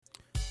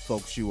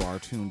Folks, you are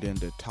tuned in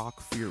to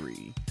Talk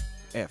Furie,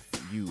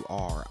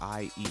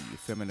 F-U-R-I-E,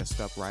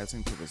 Feminist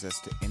Uprising to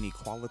Resist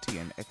Inequality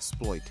and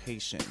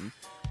Exploitation.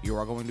 You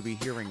are going to be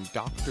hearing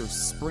Dr.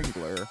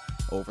 Sprengeler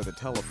over the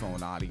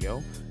telephone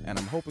audio, and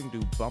I'm hoping to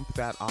bump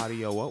that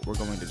audio up. We're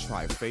going to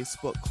try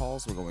Facebook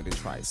calls, we're going to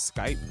try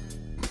Skype,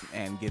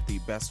 and get the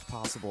best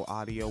possible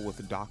audio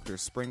with Dr.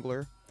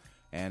 Sprengeler.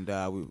 And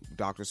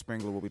Dr.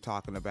 Sprengeler will be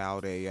talking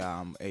about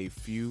a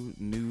few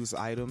news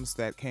items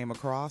that came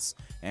across,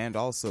 and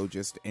also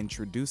just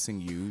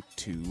introducing you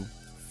to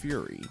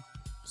Furie.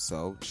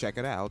 So check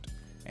it out,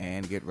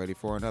 and get ready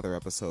for another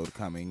episode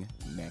coming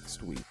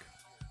next week.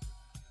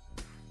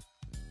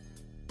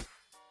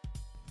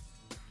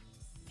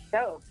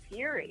 So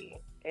Furie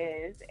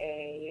is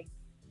it's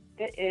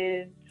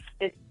an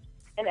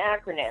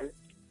acronym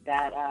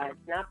that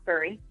it's not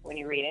furry when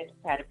you read it.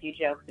 I've had a few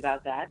jokes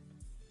about that.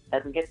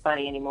 Doesn't get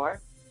funny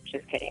anymore.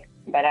 Just kidding.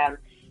 But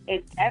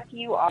it's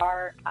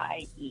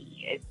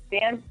F-U-R-I-E. It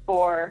stands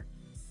for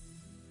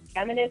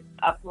Feminist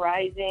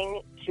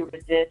Uprising to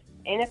Resist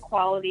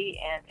Inequality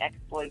and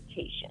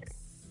Exploitation.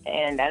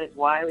 And that is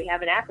why we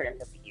have an acronym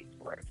that we use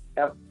for it.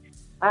 So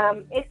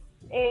it's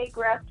a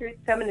grassroots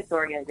feminist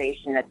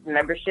organization that's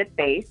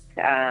membership-based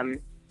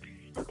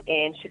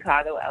in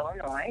Chicago,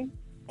 Illinois.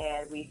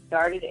 And we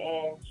started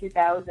in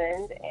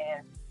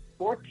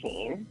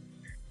 2014.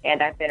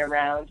 And I've been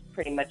around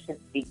pretty much since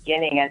the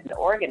beginning as an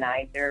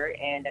organizer,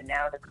 and I'm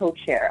now the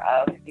co-chair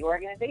of the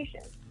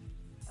organization.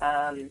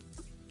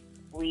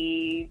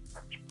 We're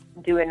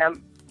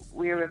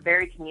a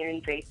very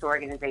community-based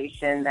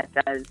organization that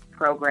does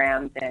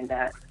programs and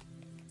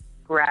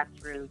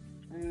grassroots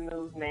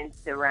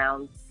movements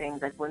around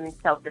things like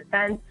women's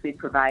self-defense. We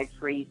provide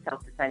free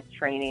self-defense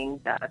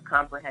trainings,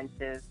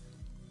 comprehensive,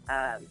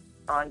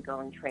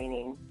 ongoing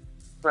training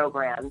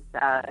programs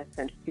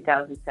since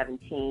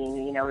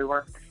 2017. You know, we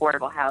work with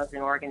affordable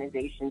housing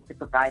organizations to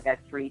provide that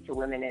free to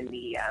women in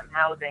the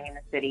housing in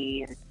the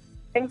city and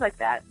things like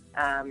that.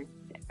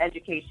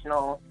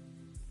 Educational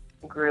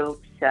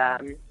groups,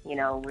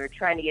 we're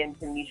trying to get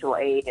into mutual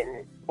aid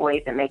in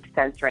ways that make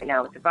sense right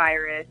now with the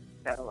virus.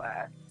 So,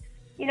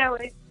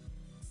 it's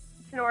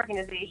an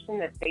organization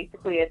that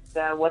basically it's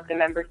what the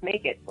members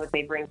make it, what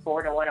they bring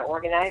forward and want to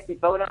organize. We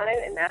vote on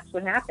it, and that's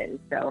what happens.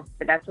 So,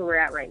 but that's where we're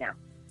at right now.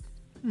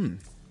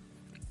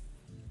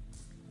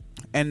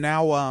 And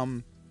now,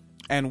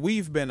 and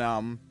we've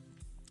been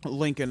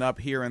linking up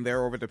here and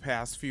there over the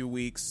past few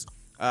weeks.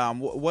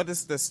 What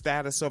is the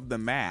status of the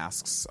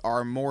masks?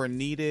 Are more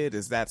needed?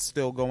 Is that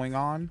still going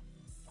on?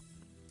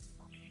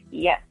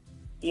 Yes.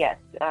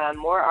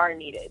 More are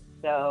needed.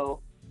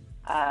 So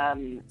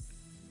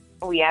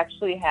we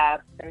actually have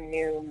some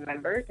new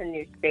members in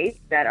new states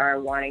that are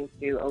wanting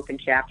to open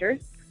chapters.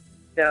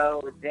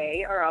 So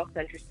they are also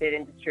interested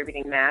in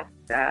distributing masks.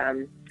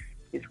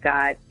 We've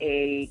got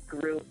a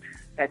group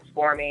that's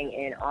forming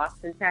in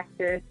Austin,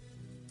 Texas,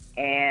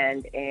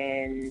 and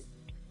in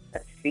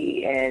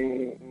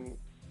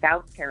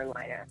South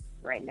Carolina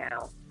right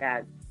now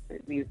that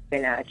we've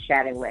been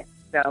chatting with.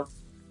 So,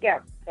 yeah,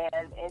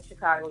 and in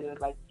Chicago we would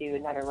like to do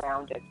another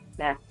round of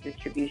mass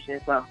distribution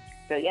as well.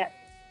 So, yeah.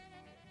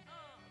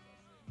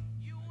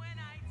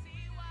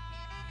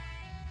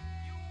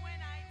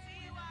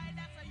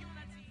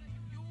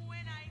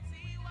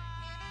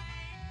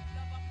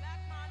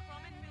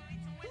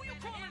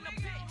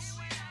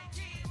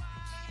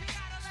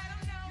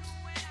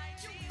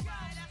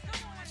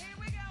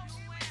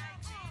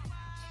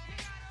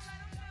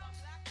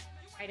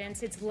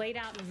 It's laid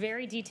out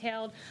very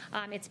detailed.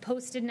 It's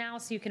posted now,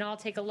 so you can all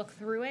take a look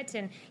through it.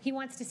 And he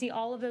wants to see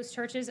all of those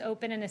churches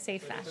open in a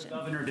safe fashion. The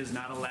governor does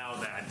not allow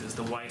that. Does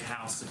the White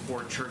House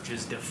support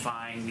churches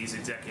defying these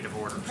executive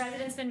orders? The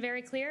president's been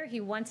very clear.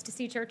 He wants to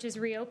see churches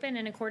reopen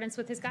in accordance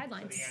with his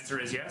guidelines. So the answer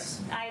is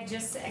yes? I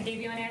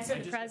gave you an answer.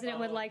 The president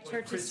would like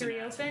churches to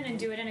reopen and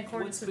do it in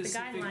accordance with the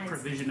guidelines. What specific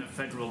provision of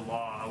federal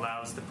law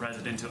allows the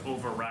president to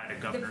override a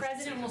governor's The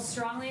president will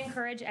strongly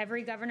encourage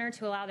every governor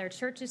to allow their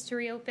churches to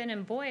reopen.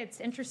 And boy, it's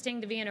interesting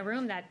to be in a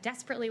room that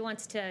desperately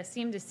wants to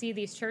seem to see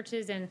these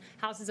churches and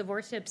houses of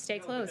worship stay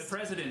closed. The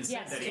president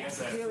said that he has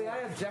that. Haley, I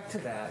object to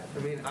that. I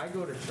mean, I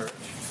go to church.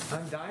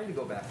 I'm dying to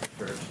go back to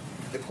church.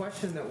 The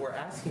question that we're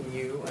asking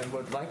you and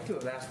would like to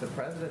have asked the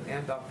president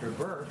and Dr.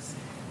 Birx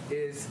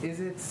is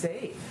it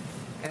safe?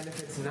 And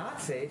if it's not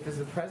safe, is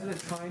the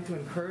president trying to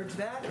encourage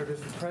that, or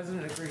does the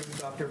president agree with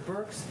Dr.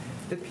 Birx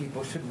that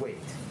people should wait?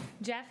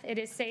 Jeff, it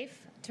is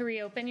safe to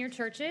reopen your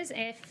churches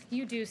if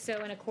you do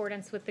so in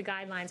accordance with the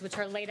guidelines, which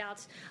are laid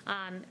out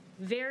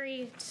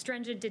very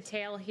stringent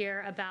detail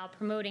here about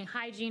promoting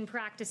hygiene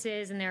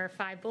practices, and there are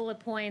 5 bullet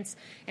points,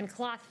 and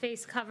cloth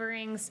face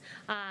coverings.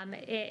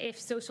 If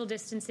social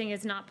distancing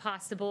is not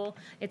possible,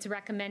 it's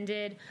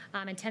recommended.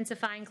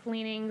 Intensifying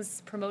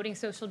cleanings, promoting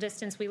social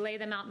distance, we lay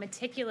them out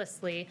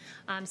meticulously.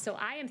 So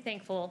I am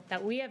thankful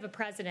that we have a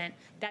president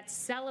that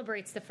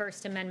celebrates the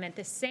First Amendment,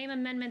 the same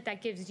amendment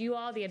that gives you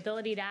all the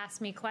ability to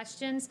ask me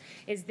questions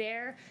is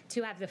there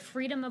to have the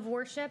freedom of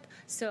worship,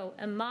 so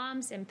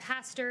imams and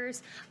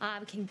pastors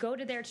can go go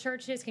to their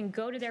churches, can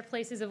go to their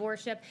places of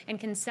worship, and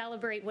can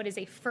celebrate what is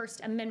a First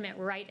Amendment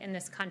right in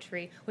this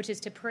country, which is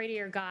to pray to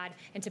your God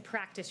and to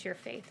practice your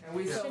faith. And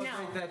we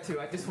celebrate that too.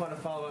 I just want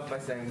to follow up by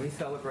saying we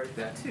celebrate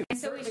that too. And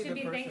so we should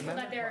be thankful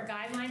that there are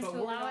guidelines to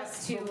allow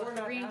us to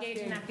re-engage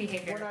in that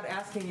behavior. We're not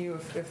asking you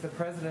if the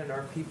president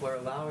or people are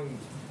allowing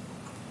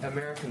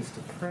Americans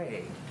to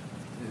pray.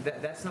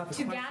 That's not the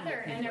to question.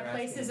 Gather in their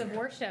places of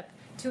worship,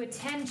 to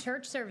attend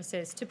church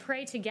services, to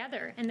pray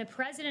together. And the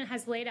president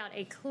has laid out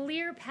a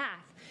clear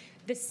path.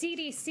 The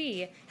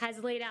CDC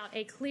has laid out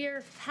a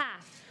clear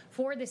path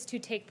for this to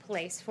take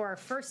place, for our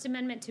First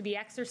Amendment to be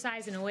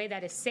exercised in a way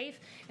that is safe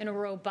and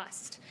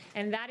robust.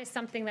 And that is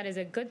something that is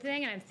a good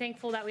thing, and I'm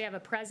thankful that we have a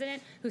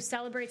president who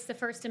celebrates the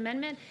First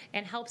Amendment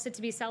and helps it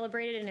to be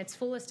celebrated in its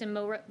fullest and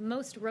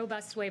most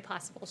robust way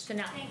possible.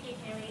 Chanel. Thank you,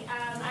 Kaylee.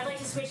 I'd like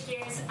to switch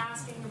gears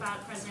asking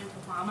about President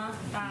Obama.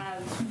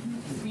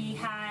 We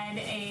had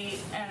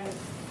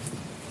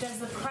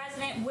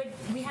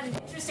we had an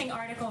interesting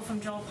article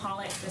from Joel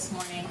Pollak this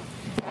morning,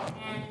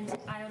 and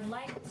I would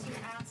like to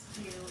ask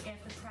you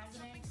if the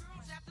president...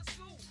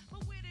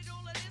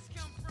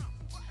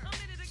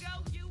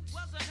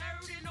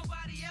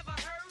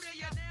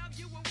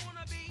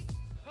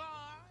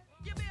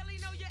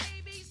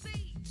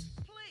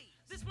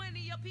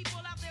 Plenty of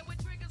people out there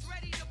with triggers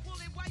ready to pull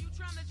it while you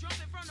trying to jump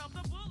in front of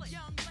the bullet.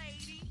 Young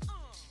lady,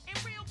 and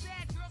real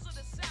bad girls are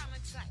the silent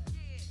type.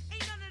 Yeah.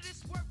 Ain't none of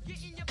this worth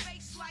getting your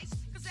face sliced,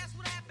 cause that's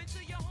what happened to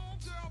your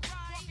homegirl,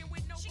 right? Walking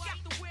with no, she got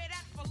to wear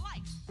that for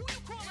life. Who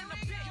you calling a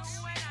bitch?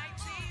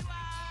 U-N-I-T-Y.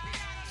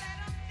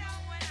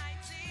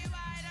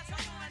 U-N-I-T-Y. That's the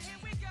one.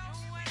 Here we go.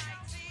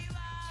 U-N-I-T-Y.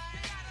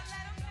 You gotta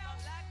let them know.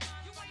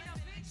 You ain't a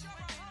bitch or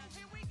a hoe.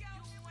 Here we go.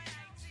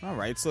 U-N-I-T-Y. All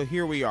right, so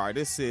here we are.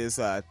 This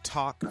is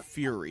Talk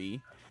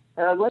Furie.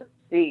 Let's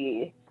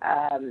see.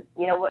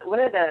 One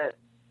of the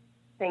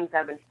things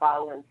I've been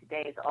following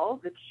today is all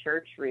the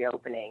church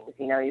reopenings.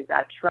 You know, you've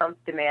got Trump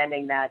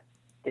demanding that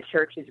the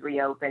churches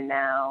reopen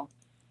now.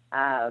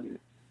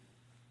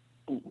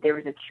 There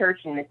was a church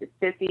in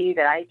Mississippi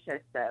that I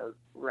just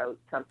wrote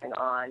something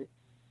on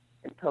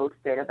and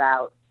posted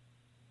about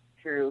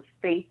through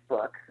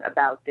Facebook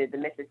about the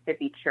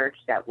Mississippi church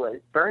that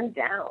was burned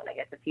down, I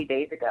guess, a few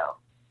days ago.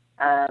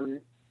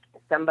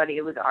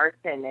 It was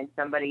arson, and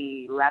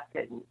somebody left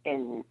it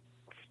in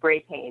spray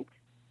paint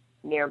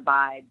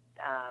nearby.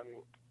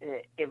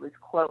 It was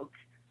quote,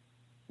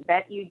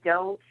 but you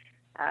don't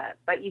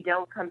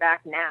come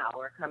back now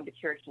or come to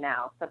church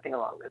now, something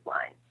along those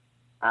lines.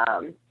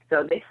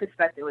 So they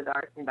suspect it was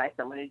arson by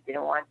someone who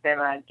didn't want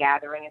them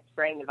gathering and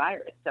spraying the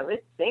virus. So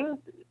things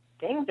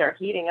are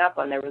heating up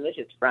on the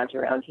religious front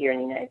around here in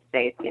the United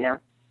States, you know.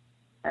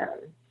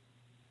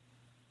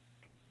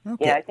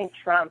 Okay. Yeah, I think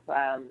Trump,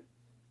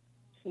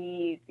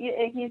 he's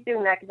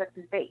doing that because that's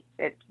his base.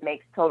 It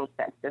makes total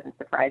sense. Doesn't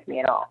surprise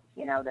me at all.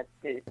 You know, that's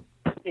his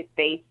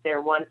base.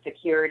 Their one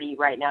security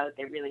right now that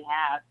they really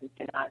have, since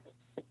they're not,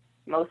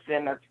 most of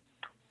them have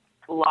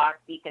lost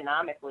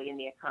economically in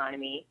the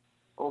economy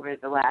over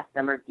the last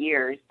number of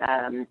years.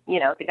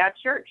 They got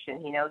church, and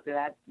he knows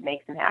that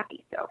makes him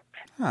happy. So,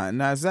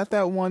 now is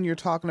that one you're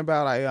talking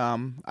about?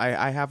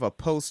 I have a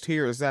post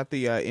here. Is that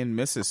the in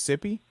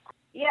Mississippi?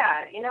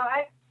 Yeah,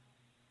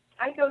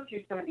 I go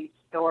through some of these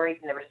stories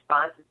and the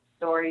responses to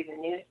stories and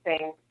news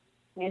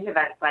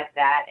events like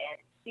that, and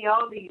see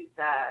all these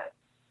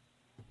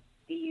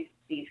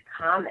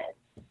comments.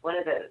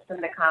 Some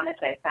of the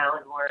comments I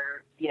found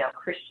were,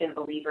 Christian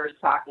believers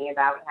talking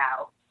about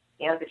how,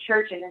 the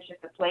church isn't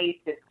just a place;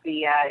 it's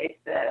the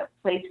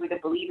place where the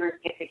believers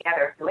get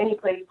together. So any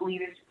place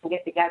believers can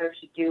get together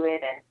should do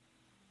it.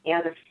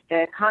 And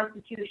the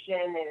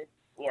Constitution is,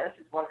 this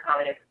is one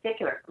comment in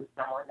particular from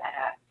someone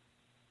that.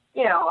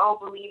 All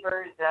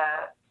believers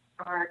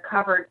are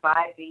covered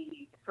by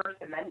the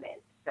First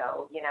Amendment.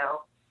 So,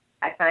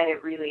 I find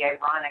it really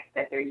ironic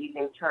that they're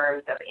using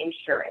terms of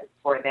insurance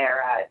for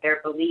their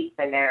beliefs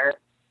and their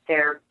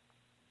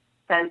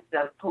sense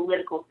of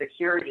political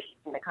security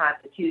in the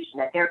Constitution,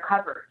 that they're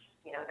covered.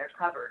 They're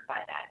covered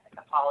by that, like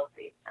a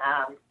policy.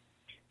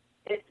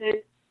 It's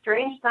a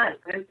strange time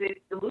because it's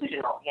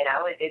delusional.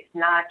 It's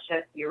not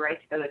just your right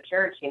to go to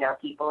church.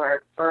 People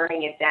are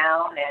burning it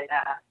down and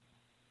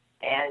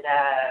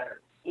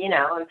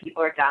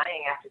people are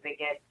dying after they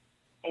get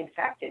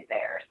infected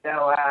there.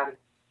 So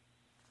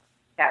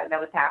that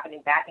was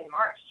happening back in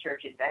March.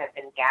 Churches that have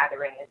been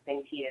gathering as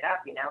things heated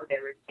up,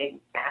 there were big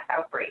mass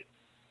outbreaks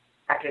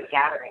after the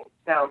gathering.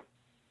 So,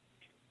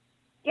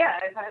 yeah,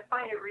 I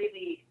find it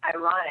really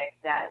ironic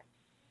that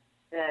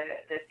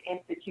this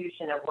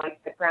institution of white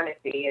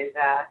supremacy is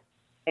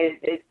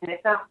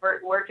it's not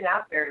working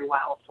out very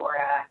well for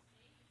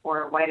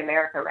white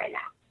America right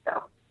now.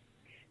 So.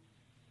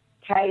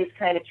 Tide is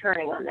kind of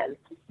turning on them.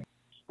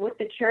 With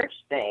the church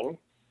thing,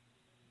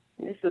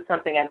 this was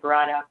something I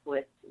brought up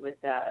with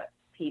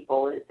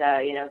people, is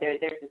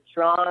there's a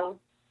strong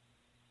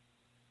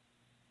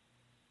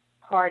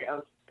part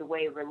of the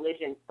way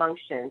religion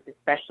functions,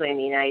 especially in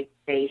the United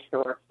States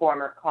or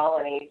former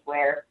colonies,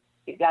 where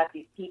you've got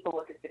these people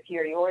with a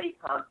superiority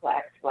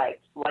complex, like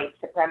white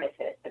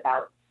supremacists,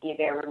 about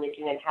their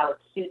religion and how it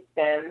suits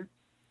them,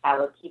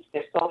 how it keeps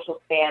their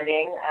social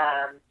standing,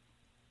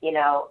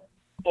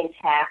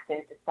 intact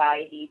in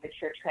society. The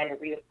church kind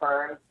of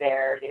reaffirms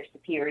their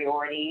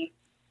superiority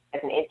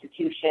as an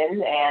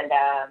institution, and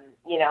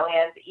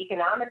and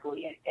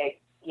economically,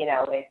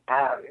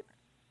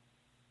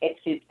 it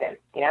suits them.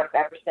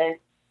 Ever since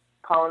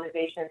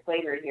colonization and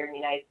slavery here in the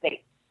United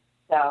States.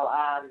 So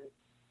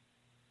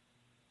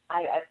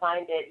I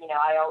find it.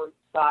 I always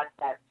thought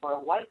that for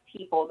white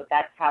people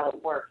that's how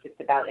it works. It's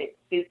about it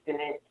suits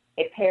them, and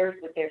it pairs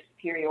with their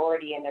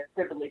superiority and their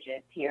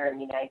privileges here in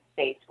the United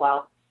States.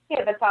 Well,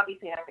 that's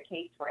obviously not the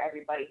case for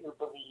everybody who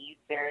believes.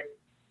 There's,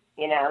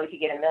 if you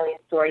get a million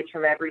stories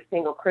from every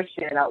single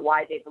Christian about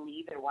why they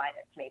believe and why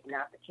that's maybe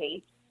not the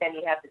case, then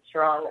you have the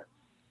strong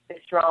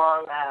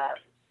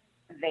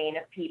vein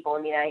of people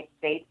in the United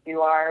States who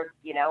are,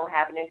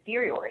 have an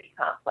inferiority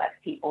complex,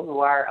 people who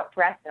are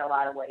oppressed in a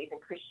lot of ways, and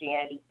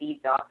Christianity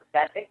feeds off of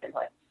that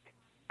victimhood.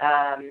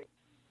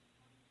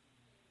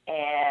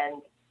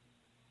 And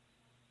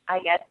I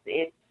guess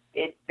it's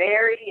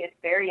very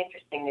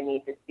interesting to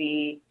me to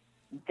see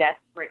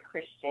desperate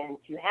Christians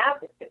who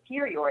have the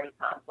superiority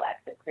complex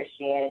of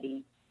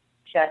Christianity,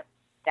 just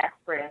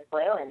desperate and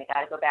flailing. They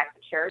got to go back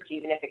to church,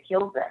 even if it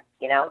kills them.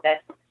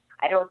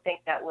 I don't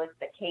think that was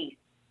the case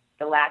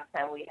the last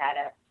time we had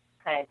a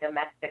kind of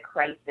domestic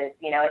crisis.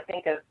 I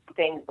think of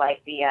things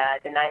like the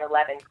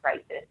 9/11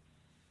 crisis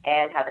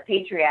and how the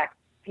Patriot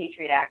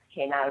Act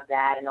came out of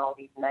that, and all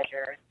these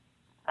measures,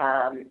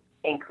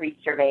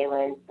 increased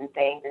surveillance and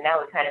things. And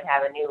now we kind of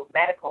have a new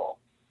medical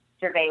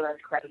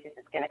surveillance crisis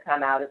that's going to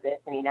come out of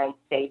this in the United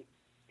States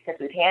because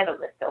we've handled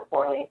this so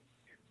poorly.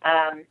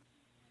 And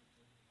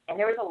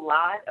there was a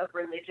lot of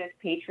religious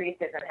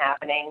patriotism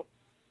happening,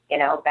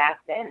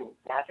 back then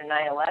after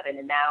 9/11,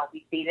 and now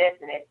we see this,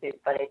 and it's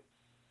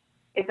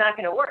not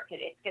going to work.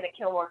 It's going to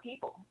kill more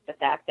people. The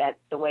fact that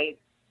the way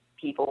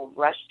people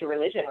rush to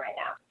religion right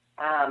now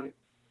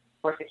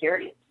for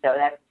security. So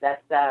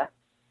that's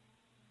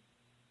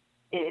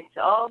it's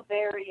all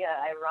very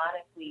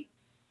ironically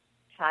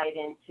tied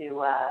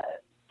into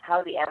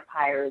how the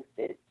empire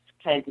is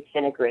kind of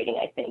disintegrating,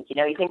 I think. You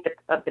think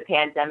of the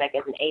pandemic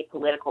as an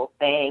apolitical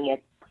thing.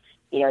 It's,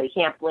 you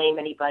can't blame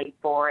anybody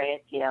for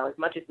it. As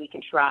much as we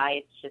can try,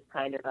 it's just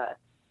kind of a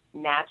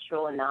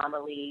natural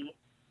anomaly.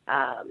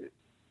 Some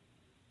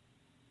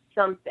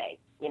say,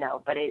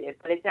 but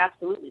it's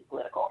absolutely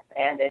political,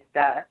 and it's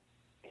not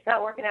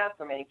working out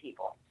for many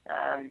people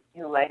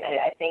who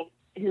I think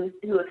who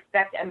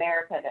expect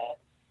America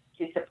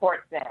to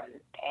support them,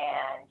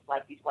 and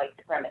like these white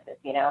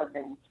supremacists, and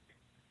that's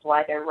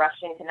why they're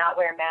rushing to not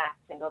wear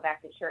masks and go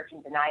back to church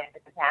and deny that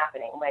this is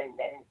happening when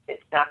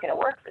it's not going to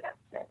work for them.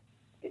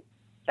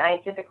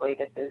 Scientifically,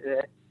 it's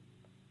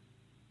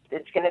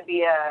going to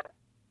be a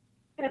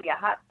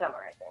hot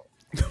summer, I think.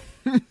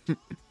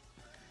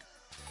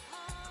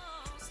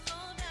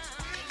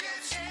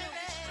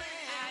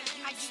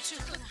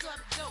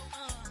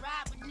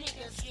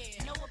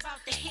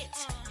 The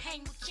hits,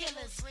 hang with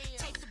killers,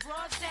 take the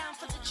broads down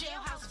for the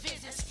jailhouse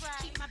visits,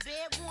 keep my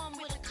bed warm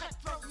with a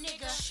cutthroat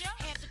nigga,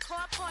 have the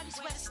car parties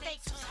where the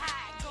stakes was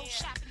high, go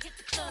shopping, hit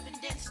the club and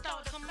then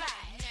start to come by.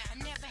 I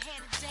never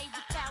had a day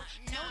without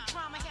no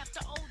drama, half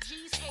the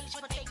OGs age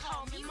but they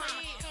call me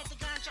mama, had the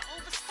ganja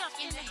overstuffed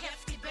in a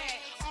hefty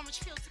bag, orange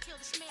pills to kill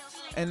the smells.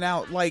 And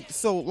now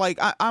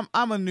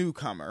I'm a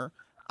newcomer,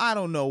 I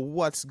don't know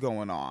what's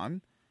going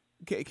on.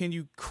 Can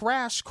you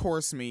crash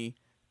course me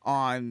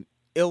on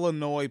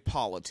Illinois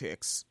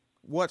politics?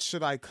 What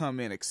should I come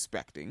in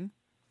expecting?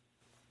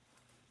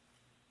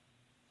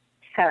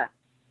 Oh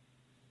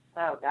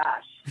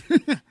gosh.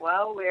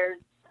 Well, we're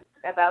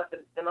about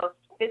the most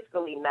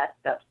fiscally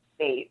messed up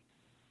state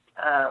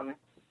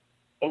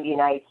in the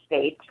United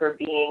States for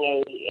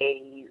being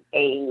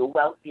a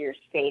wealthier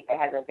state that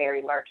has a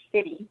very large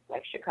city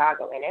like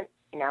Chicago in it.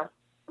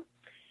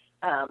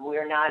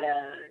 We're not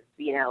a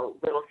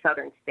little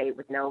southern state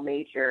with no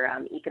major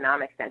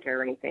economic center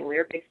or anything.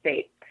 We're a big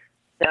state.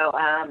 So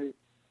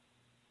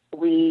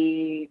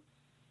we,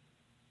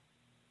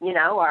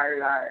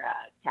 our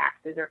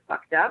taxes are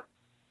fucked up.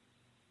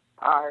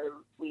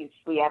 We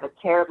have a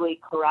terribly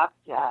corrupt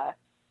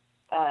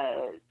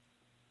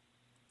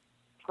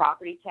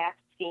property tax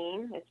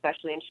scheme,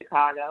 especially in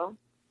Chicago.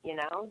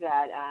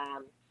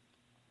 That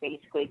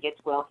basically gets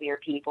wealthier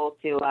people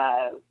to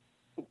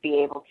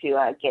be able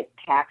to get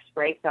tax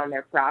breaks on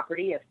their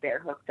property if they're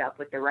hooked up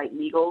with the right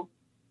legal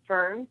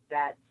firms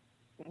that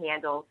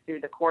handle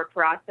through the court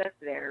process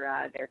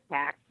their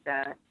tax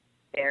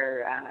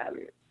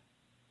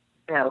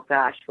oh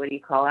gosh, what do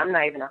you call it? I'm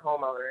not even a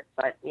homeowner,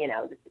 but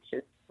this is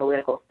just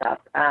political stuff.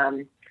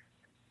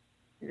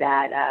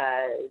 That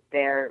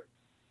their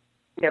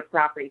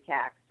property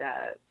tax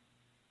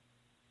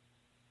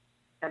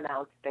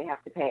amounts they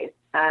have to pay.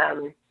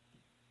 And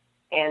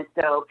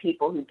so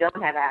people who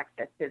don't have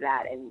access to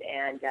that and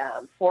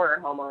poorer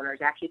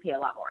homeowners actually pay a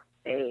lot more.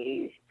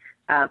 They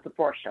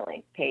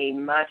proportionally pay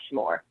much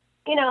more.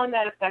 And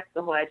that affects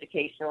the whole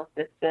educational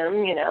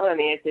system.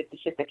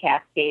 It's just a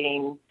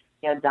cascading,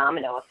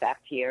 domino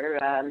effect here.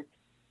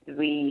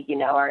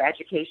 our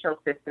educational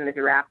system is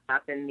wrapped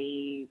up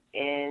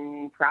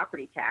in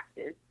property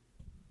taxes.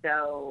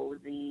 So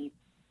the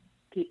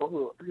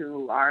people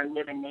who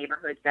live in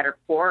neighborhoods that are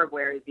poor,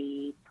 where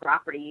the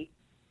properties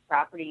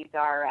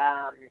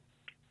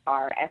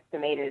are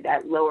estimated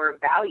at lower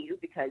value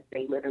because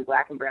they live in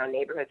black and brown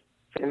neighborhoods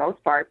for the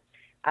most part,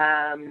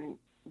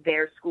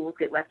 their schools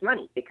get less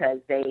money because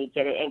they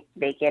get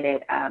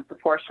it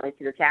proportionally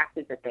to the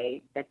taxes that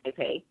they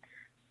pay.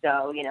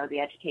 So the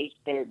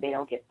education they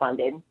don't get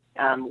funded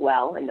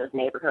well in those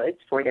neighborhoods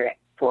for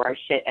our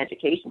shit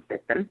education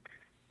system.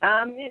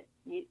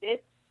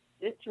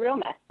 It's real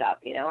messed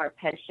up. Our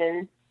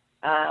pensions.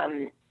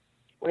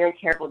 We're in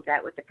terrible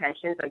debt with the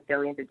pensions, like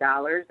billions of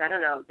dollars. I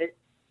don't know. This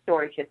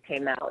story just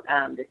came out.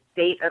 The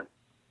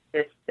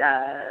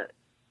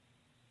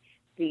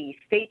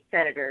state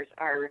senators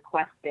are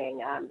requesting,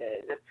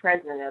 the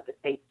president of the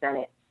state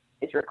senate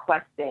is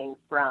requesting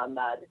from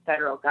the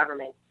federal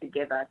government to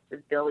give us the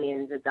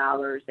billions of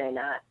dollars and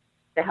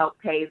to help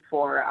pay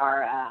for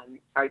our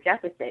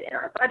deficit in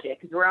our budget,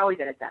 because we're always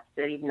at a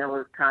deficit, even though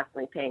we're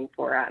constantly paying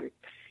for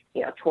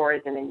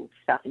tourism and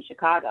stuff in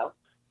Chicago,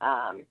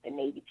 the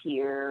Navy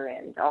Pier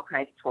and all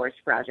kinds of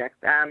tourist projects.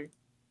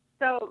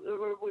 So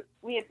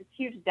we have this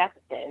huge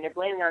deficit, and they're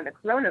blaming on the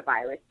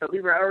coronavirus, but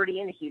we were already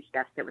in a huge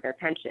deficit with our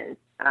pensions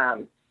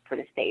for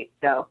the state.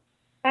 So,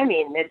 I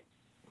mean,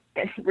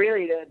 it's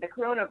really the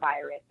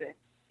coronavirus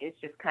is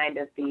just kind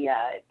of the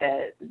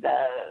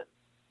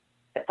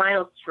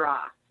final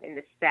straw in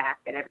the stack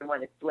that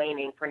everyone is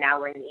blaming for. Now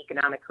we're in an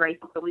economic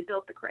crisis, but we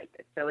built the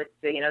crisis. So it's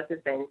this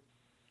has been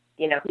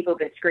people have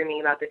been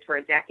screaming about this for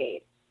a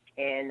decade,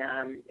 and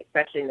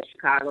especially in the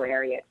Chicago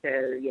area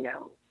to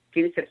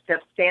do some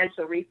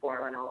substantial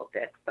reform on all of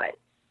this. But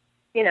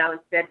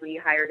instead we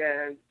hired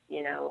a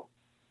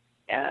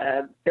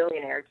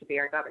billionaire to be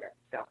our governor.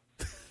 So.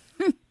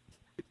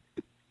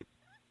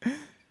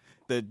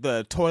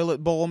 The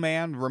toilet bowl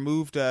man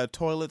removed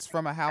toilets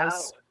from a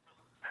house.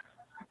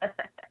 Oh.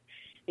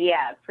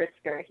 Yeah,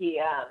 Pritzker. He,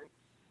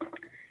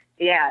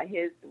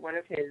 one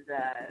of his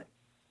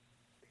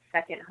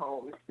second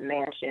homes,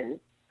 mansions,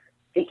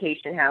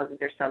 vacation houses,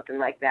 or something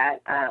like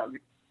that.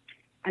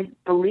 I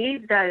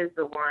believe that is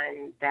the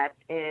one that's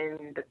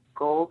in the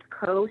Gold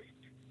Coast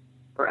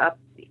or up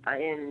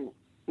in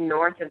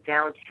north of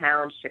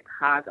downtown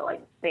Chicago. I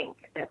think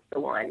that's the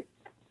one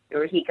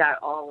where he got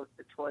all of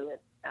the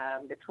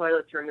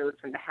toilets removed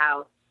from the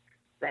house,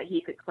 that he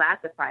could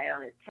classify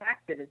on his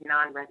taxes as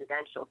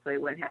non-residential, so he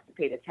wouldn't have to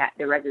pay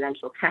the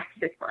residential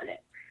taxes on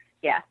it.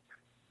 Yeah.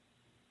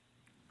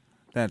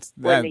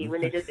 When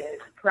they did the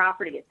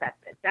property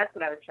assessment. That's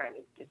what I was trying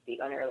to speak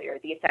on earlier.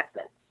 The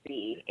assessment,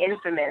 the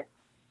infamous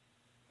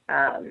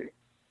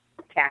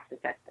tax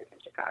assessment in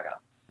Chicago.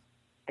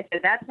 I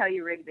said that's how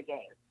you rig the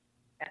game.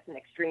 That's an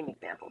extreme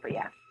example, but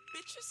yeah.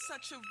 Bitch is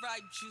such a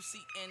ripe,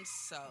 juicy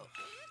insult.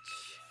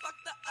 Fuck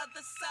the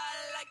other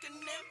side like a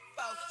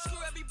nympho.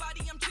 Screw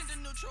everybody, I'm gender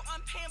neutral,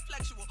 I'm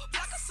panflexual.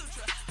 Black a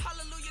sutra,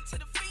 hallelujah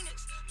to the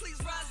phoenix. Please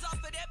rise off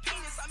of that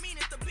penis. I mean,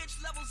 if the bitch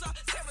levels are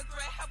terror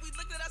threat, have we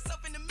looked at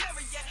ourselves in the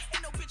mirror yet?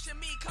 Ain't no bitch in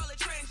me, call it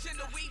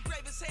transgender. We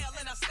brave as hell,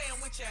 and I stand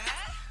with you,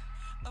 huh?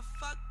 A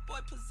fuck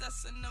boy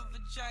possessing a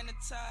vagina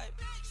type.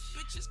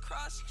 Bitches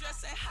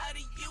cross-dressing, how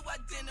do you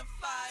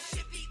identify?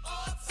 Shit be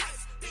all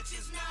types,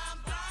 bitches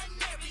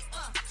non-binary,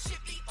 Shit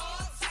be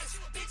all types,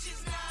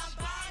 bitches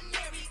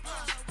non-binary,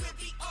 We'll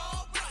be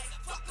alright,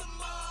 fuck them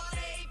all,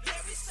 they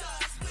very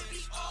sus. We'll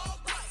be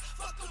alright,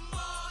 fuck them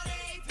all,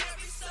 they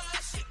very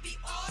sus. Shit be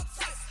all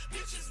types,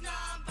 bitches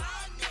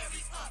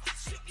non-binary,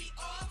 Shit be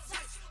all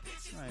types,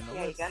 bitches non-binary.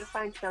 Yeah, you got to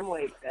find some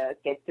way to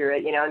get through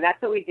it, and that's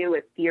what we do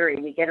with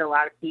Furie. We get a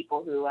lot of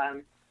people who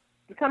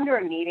come to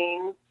our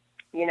meetings,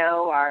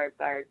 our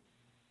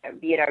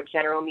be it our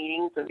general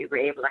meetings when we were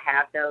able to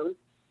have those,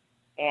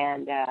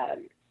 and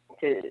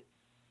to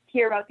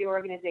hear about the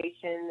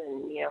organization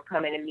and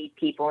come in and meet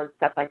people and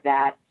stuff like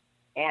that.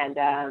 And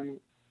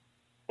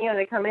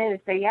they come in and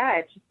say, yeah,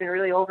 it's just been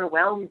really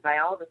overwhelmed by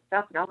all the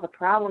stuff and all the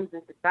problems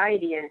in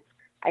society. And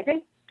I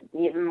think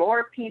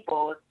more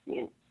people,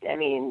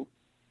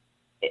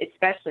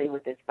 especially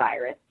with this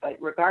virus, but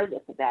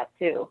regardless of that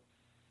too,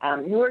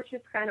 who are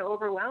just kind of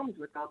overwhelmed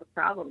with all the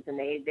problems. And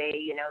they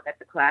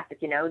that's a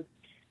classic,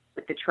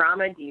 with the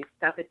trauma, do you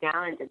stuff it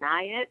down and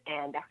deny it?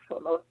 And that's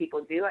what most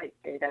people do. I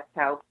say that's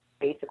how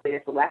basically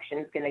this election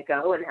is going to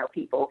go, and how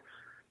people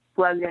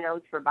plug their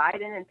nose for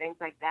Biden and things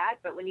like that.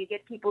 But when you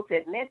get people to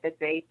admit that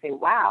they say,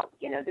 wow,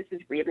 this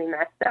is really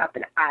messed up,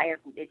 and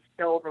it's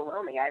so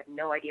overwhelming, I have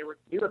no idea what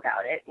to do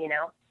about it,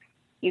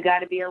 you got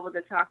to be able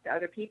to talk to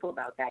other people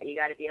about that. You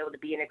got to be able to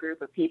be in a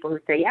group of people who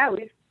say, yeah,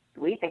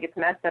 we think it's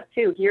messed up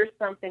too. Here's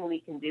something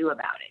we can do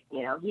about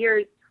it.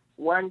 Here's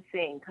one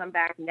thing. Come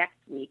back next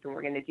week and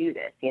we're going to do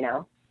this.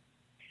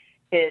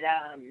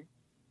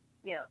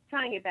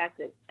 Tying it back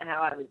to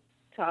how I was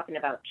talking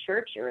about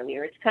church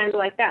earlier, it's kind of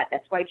like that.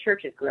 That's why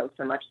churches grow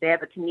so much. They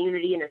have a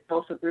community and a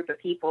social group of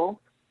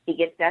people. You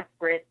get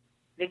desperate,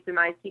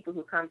 victimized people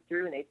who come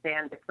through and they say,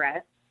 I'm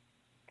depressed.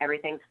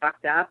 everything's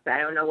fucked up. I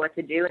don't know what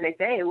to do. And they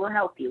say, hey, we'll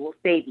help you. We'll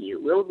save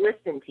you. We'll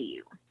listen to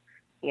you.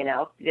 You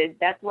know,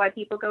 that's why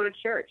people go to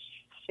church.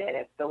 Shit,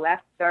 if the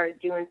left started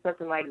doing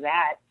something like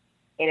that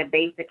in a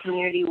basic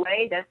community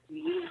way,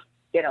 you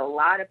get a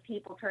lot of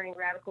people turning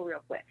radical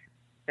real quick.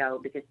 So,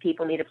 because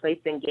people need a place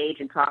to engage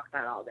and talk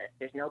about all this.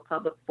 There's no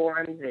public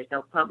forums. There's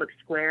no public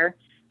square.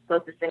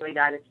 Closest thing we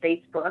got is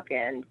Facebook.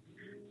 And,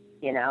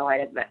 you know,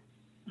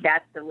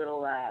 that's the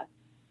little,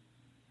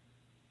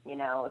 you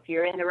know, if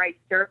you're in the right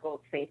circles,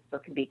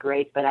 Facebook can be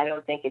great, but I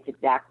don't think it's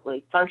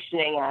exactly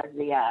functioning as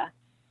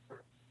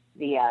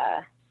the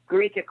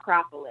Greek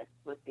Acropolis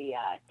with the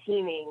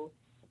teeming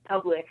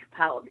public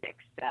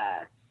politics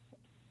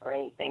or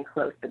anything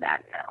close to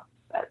that now.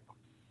 But.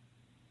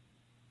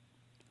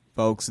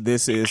 Folks,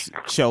 this is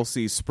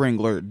Chelsey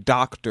Sprengeler,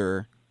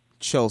 Dr.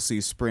 Chelsey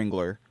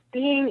Sprengeler.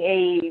 Being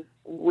a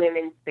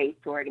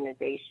women's-based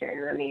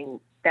organization, I mean,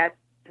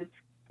 it's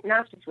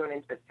not just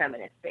women's, but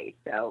feminist-based,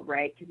 though,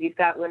 right? Because you've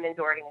got women's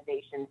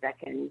organizations that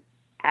can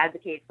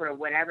advocate for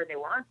whatever they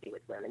want to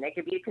with women. They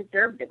could be a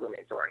conservative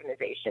women's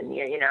organization.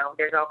 You know,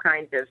 there's all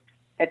kinds of,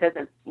 that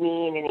doesn't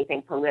mean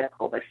anything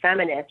political, but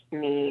feminist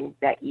means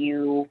that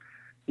you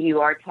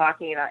are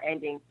talking about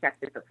ending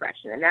sexist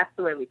oppression, and that's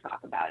the way we talk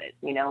about it.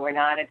 You know, we're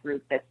not a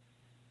group that's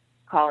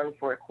calling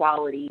for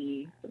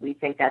equality. We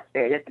think that's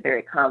a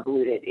very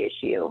convoluted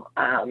issue.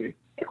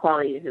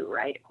 Equality to who,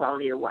 right?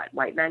 Equality to what?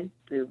 White men?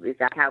 Is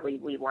that how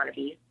we want to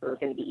be? We're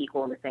going to be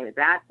equal and the same as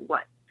that?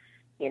 What?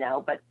 You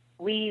know, but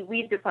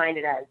we've defined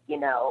it as, you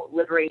know,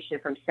 liberation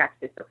from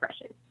sexist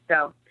oppression.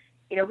 So,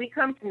 you know, we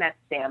come from that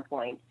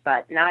standpoint,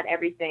 but not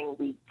everything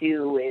we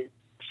do is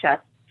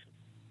just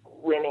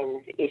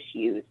women's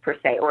issues per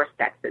se or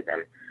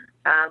sexism.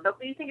 But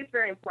we think it's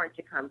very important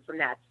to come from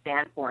that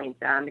standpoint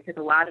because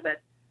a lot of us,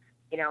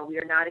 you know, we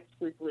are not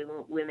exclusively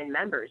women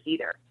members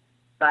either,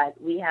 but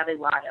we have a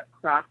lot of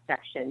cross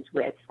sections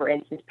with, for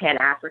instance,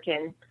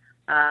 Pan-African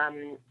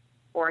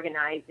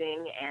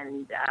organizing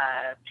and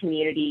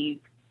communities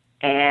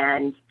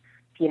and,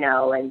 you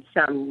know, and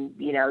some,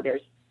 you know,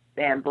 there's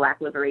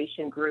Black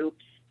liberation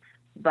groups,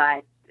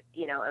 but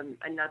you know,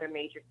 another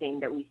major thing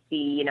that we see,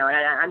 you know, and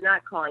I'm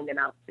not calling them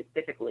out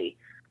specifically,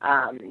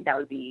 that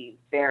would be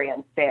very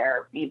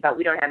unfair, but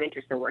we don't have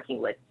interest in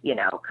working with, you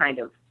know, kind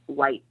of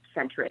white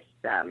centrist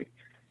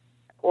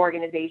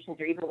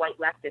organizations or even white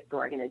leftist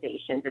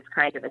organizations. It's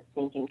kind of a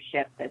sinking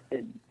ship. That's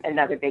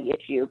another big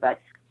issue. But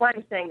why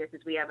I'm saying this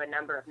is we have a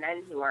number of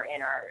men who are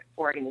in our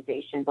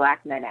organization,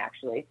 Black men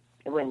actually,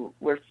 when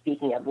we're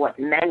speaking of what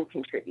men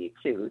contribute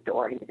to the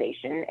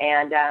organization.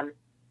 And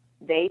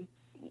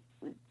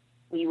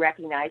we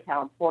recognize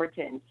how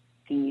important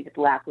these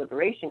Black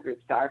liberation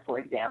groups are, for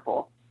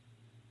example,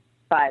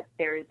 but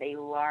there is a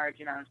large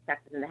amount of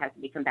sexism that has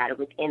to be combated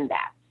within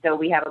that. So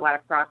we have a lot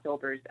of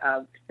crossovers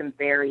of some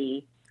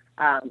very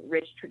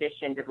rich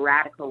traditions of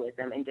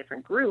radicalism in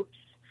different groups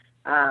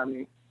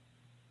and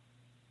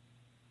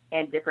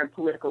different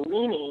political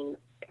leanings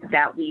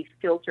that we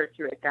filter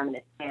through a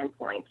feminist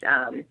standpoint.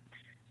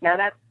 Now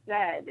that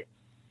said,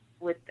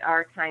 with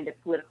our kind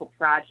of political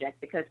project,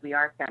 because we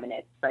are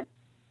feminists, but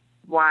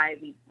why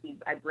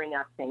I bring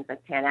up things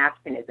like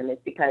Pan-Africanism is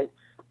because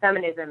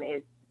feminism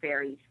is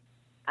very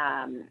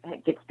has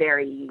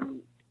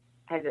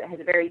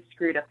a very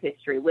screwed up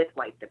history with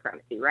white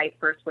supremacy, right?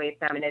 First wave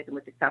feminism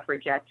with the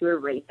suffragettes who were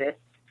racist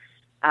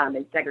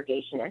and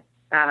segregationists.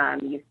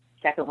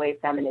 Second wave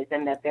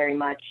feminism that very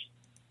much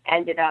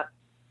ended up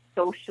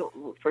for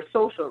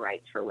social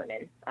rights for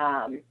women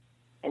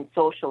and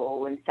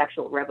social and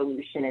sexual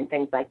revolution and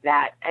things like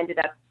that, ended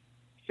up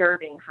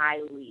serving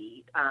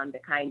highly the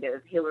kind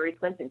of Hillary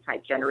Clinton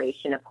type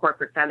generation of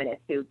corporate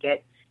feminists who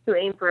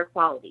aim for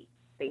equality,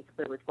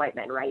 basically with white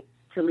men, right?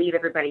 To leave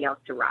everybody else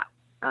to rot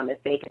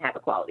if they can have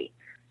equality.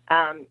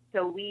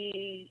 So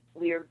we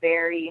are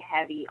very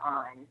heavy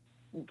on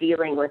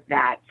dealing with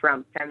that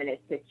from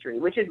feminist history,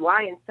 which is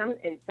why in some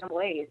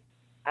ways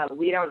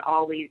we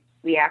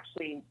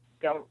actually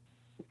don't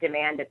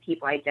demand that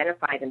people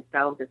identify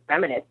themselves as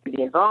feminists to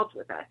be involved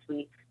with us.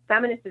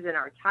 Feminist is in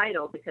our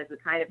title because we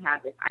kind of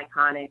have this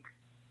iconic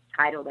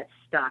title that's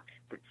stuck.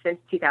 But since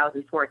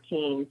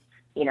 2014,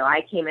 you know,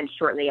 I came in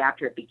shortly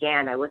after it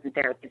began. I wasn't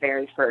there at the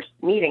very first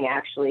meeting,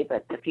 actually,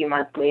 but a few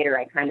months later,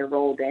 I kind of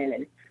rolled in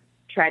and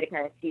tried to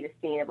kind of see the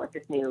scene of what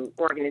this new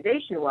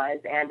organization was.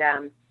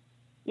 And,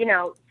 you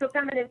know, so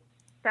feminist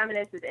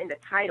is in the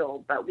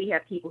title, but we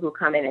have people who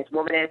come in as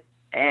womanists,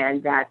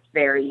 and that's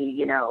very,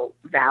 you know,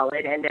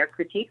 valid. And their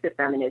critiques of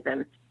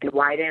feminism and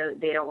why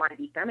they don't want to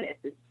be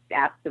feminists is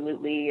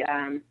absolutely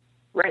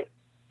right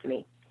to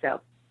me.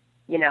 So,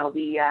 you know,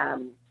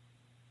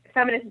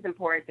 feminism is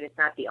important, but it's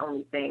not the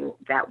only thing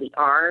that we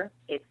are.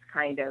 It's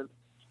kind of,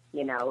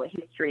 you know, a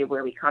history of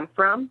where we come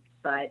from,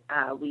 but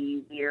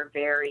we are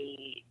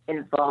very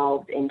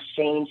involved in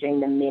changing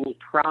the many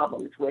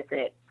problems with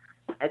it,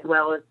 as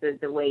well as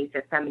the ways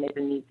that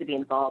feminism needs to be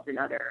involved in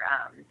other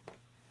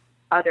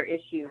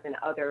issues and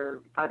other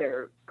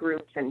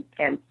groups and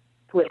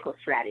political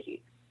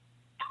strategies.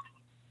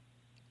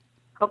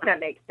 Hope that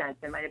makes sense.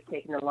 I might have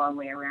taken a long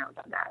way around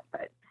on that,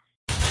 but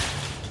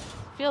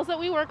feels that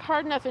we work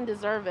hard enough and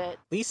deserve it.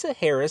 Lisa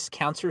Harris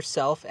counts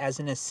herself as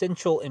an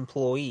essential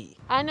employee.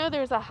 I know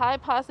there's a high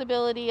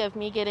possibility of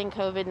me getting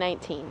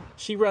COVID-19.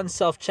 She runs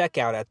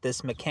self-checkout at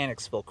this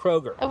Mechanicsville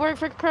Kroger. I worked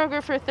for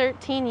Kroger for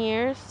 13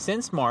 years.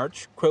 Since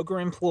March,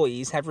 Kroger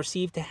employees have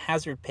received a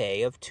hazard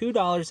pay of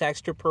 $2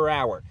 extra per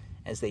hour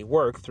as they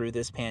work through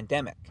this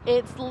pandemic.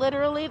 It's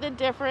literally the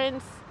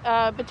difference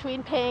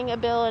between paying a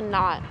bill and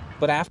not.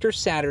 But after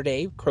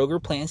Saturday,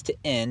 Kroger plans to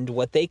end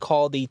what they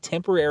call the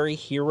temporary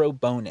hero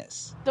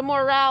bonus. The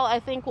morale, I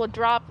think, will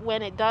drop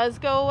when it does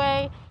go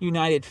away.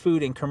 United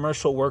Food and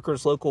Commercial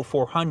Workers Local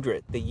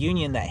 400, the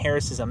union that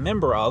Harris is a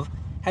member of,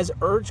 has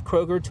urged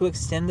Kroger to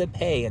extend the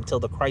pay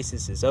until the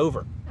crisis is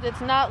over.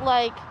 It's not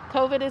like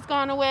COVID has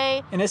gone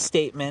away. In a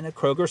statement, a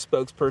Kroger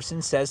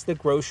spokesperson says the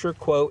grocer,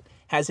 quote,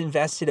 has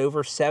invested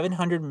over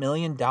 $700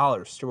 million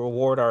to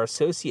reward our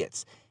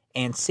associates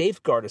and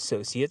safeguard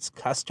associates,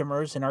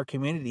 customers, and our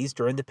communities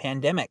during the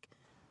pandemic.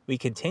 We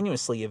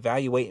continuously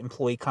evaluate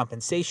employee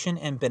compensation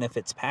and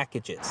benefits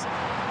packages.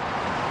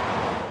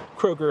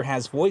 Kroger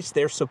has voiced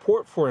their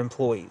support for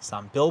employees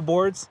on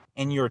billboards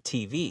and your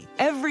TV.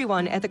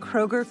 Everyone at the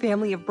Kroger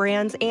family of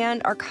brands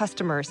and our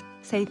customers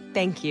say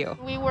thank you.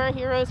 We were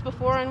heroes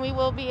before and we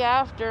will be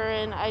after,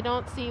 and I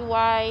don't see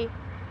why,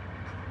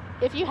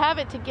 if you have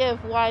it to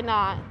give, why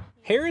not?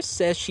 Harris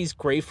says she's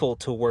grateful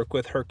to work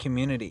with her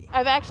community.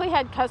 I've actually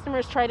had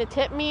customers try to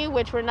tip me,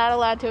 which we're not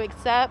allowed to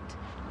accept,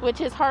 which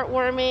is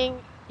heartwarming.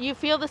 You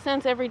feel the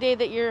sense every day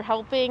that you're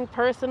helping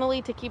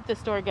personally to keep the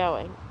store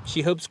going.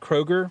 She hopes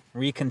Kroger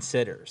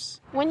reconsiders.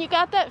 When you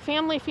got that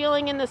family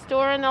feeling in the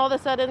store and all of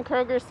a sudden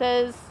Kroger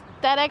says,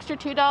 that extra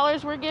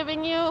 $2 we're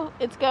giving you,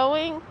 it's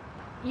going,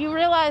 you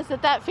realize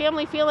that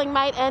family feeling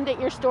might end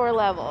at your store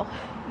level,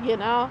 you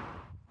know?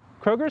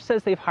 Kroger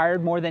says they've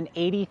hired more than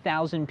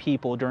 80,000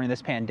 people during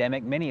this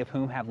pandemic, many of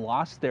whom have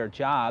lost their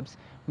jobs.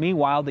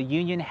 Meanwhile, the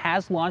union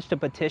has launched a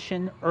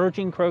petition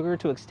urging Kroger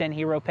to extend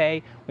hero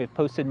pay. We've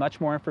posted much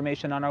more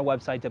information on our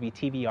website,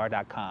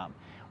 WTVR.com.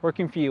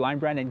 Working for you, I'm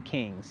Brendan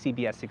King,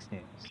 CBS 6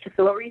 News.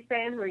 So what were you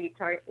saying?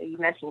 You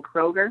mentioned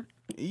Kroger?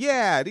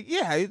 Yeah.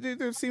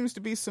 There seems to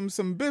be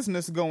some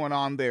business going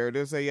on there.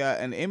 There's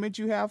an image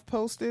you have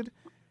posted,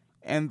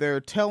 and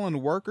they're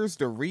telling workers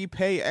to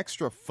repay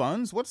extra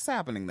funds. What's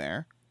happening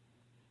there?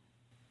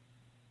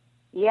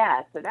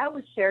 Yeah, so that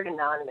was shared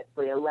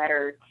anonymously, a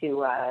letter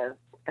to a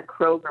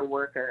Kroger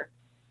worker,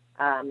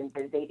 and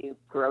they do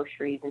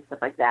groceries and stuff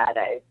like that.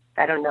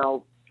 I don't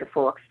know the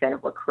full extent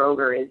of what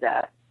Kroger is,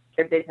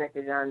 their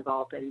businesses are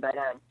involved in, but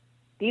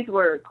these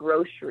were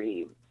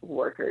grocery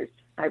workers,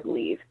 I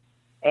believe.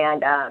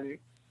 And,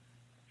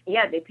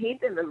 they paid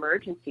them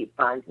emergency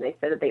funds, and they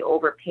said that they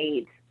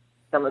overpaid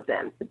some of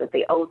them, so that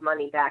they owed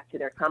money back to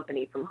their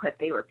company from what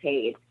they were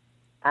paid.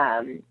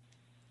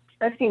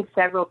 I've seen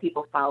several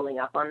people following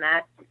up on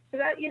that. So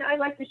that, I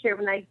like to share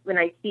when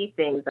I see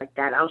things like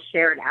that. I'll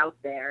share it out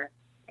there,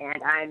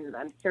 and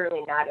I'm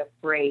certainly not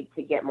afraid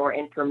to get more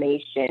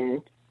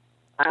information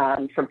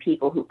from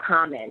people who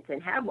comment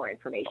and have more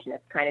information.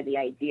 That's kind of the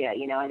idea.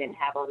 I didn't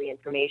have all the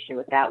information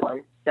with that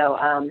one. So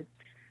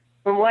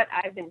from what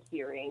I've been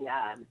hearing,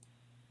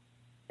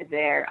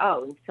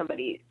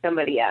 somebody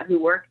who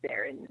worked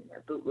there in a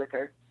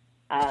bootlicker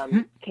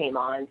came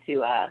on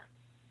to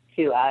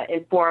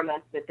inform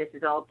us that this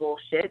is all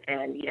bullshit,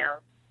 and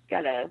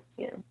got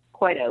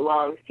quite a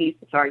long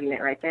thesis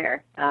argument right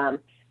there. That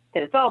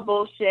it's all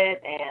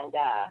bullshit, and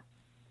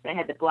I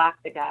had to block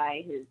the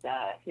guy.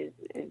 His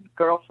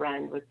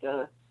girlfriend is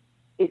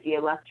the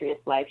illustrious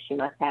life she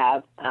must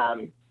have.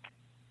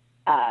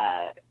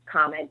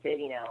 Commented,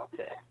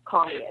 to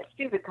call me a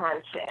stupid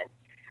conscience,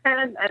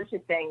 and I'm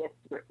just saying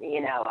this,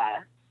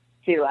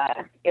 to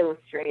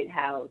illustrate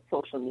how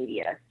social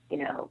media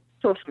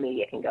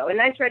can go.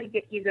 And I try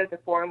to use as a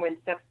forum when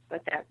stuff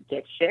like that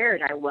gets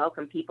shared. I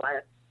welcome people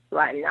who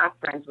I'm not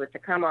friends with to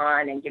come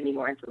on and give me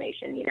more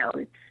information,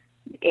 And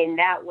in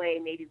that way,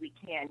 maybe we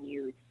can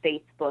use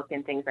Facebook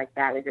and things like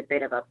that as a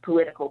bit of a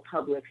political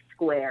public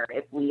square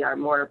if we are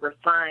more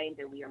refined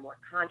and we are more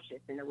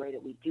conscious in the way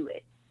that we do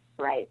it,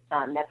 right?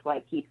 That's why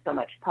it keeps so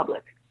much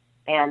public.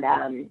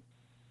 And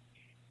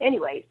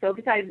anyway, so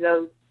besides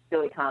those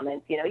silly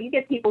comments, you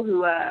get people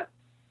who,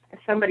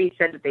 somebody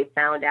said that they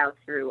found out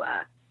through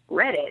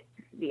Reddit,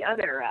 the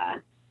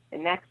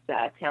next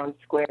town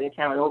square, the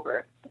town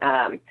over,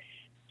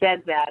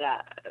 said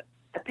that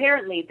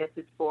apparently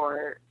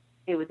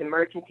it was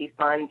emergency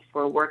funds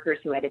for workers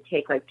who had to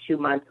take like 2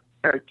 months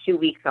or 2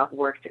 weeks off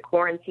work to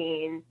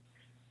quarantine.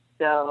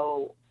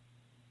 So,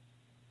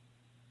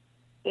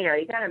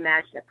 you got to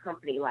imagine a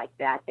company like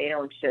that. They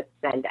don't just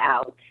send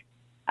out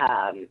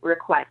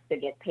requests to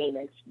get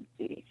payments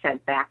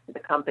sent back to the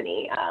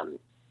company.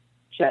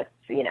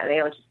 They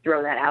don't just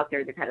throw that out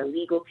there. They've had a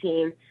legal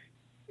team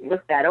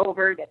look that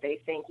over, that they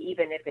think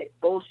even if it's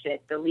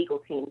bullshit, the legal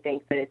team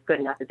thinks that it's good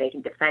enough that they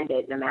can defend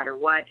it no matter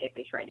what if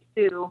they try to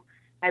sue.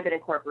 I've been in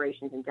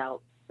corporations and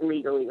dealt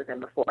legally with them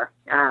before.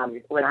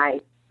 When I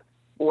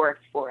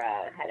worked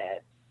had a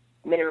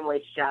minimum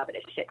wage job at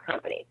a shit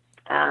company.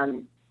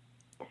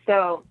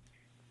 So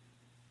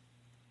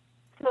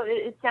So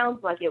it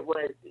sounds like it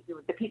was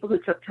the people who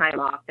took time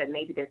off that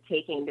maybe they're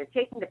taking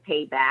the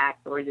pay back,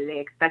 or do they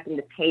expect them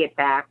to pay it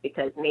back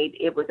because maybe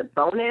it was a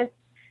bonus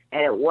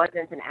and it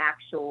wasn't an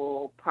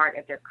actual part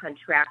of their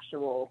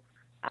contractual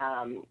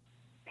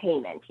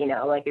payment.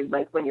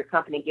 Like when your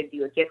company gives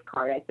you a gift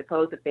card. I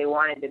suppose if they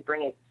wanted to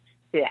bring it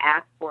to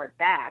ask for it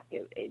back,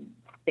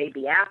 they'd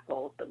be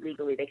assholes, but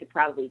legally they could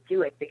probably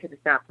do it because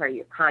it's not part of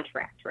your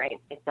contract, right?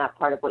 It's not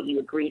part of what you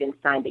agreed and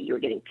signed that you were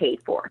getting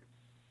paid for.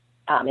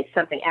 It's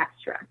something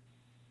extra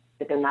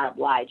that they're not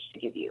obliged to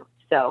give you.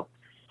 So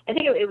I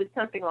think it was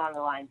something along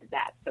the lines of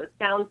that. So it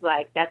sounds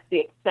like that's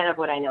the extent of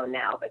what I know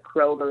now, but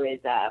Kroger is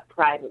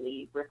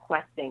privately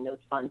requesting those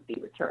funds be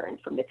returned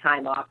from the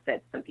time off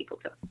that some people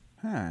took.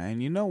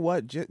 And you know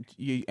what?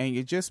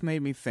 You just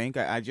made me think.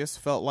 I just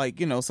felt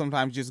like,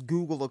 sometimes just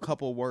Google a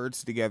couple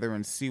words together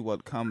and see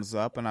what comes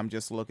up. And I'm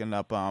just looking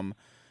up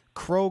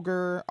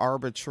Kroger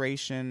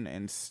arbitration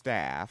and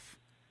staff.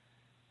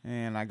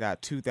 And I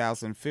got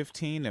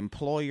 2015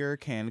 employer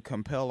can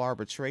compel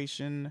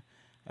arbitration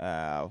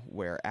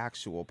where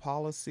actual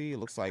policy. It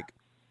looks like,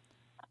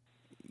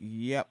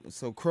 yep.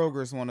 So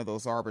Kroger is one of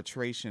those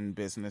arbitration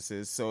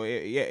businesses. So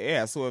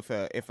so if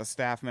a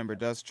staff member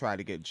does try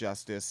to get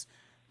justice,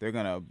 they're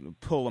going to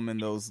pull them in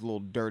those little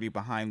dirty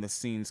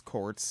behind-the-scenes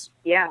courts.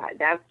 Yeah,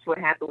 that's what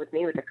happened with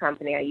me with the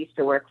company I used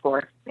to work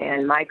for.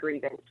 And my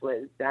grievance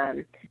was,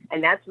 and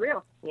that's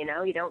real.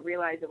 You don't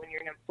realize that when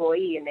you're an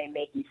employee and they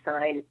make you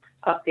sign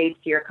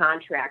updates to your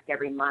contract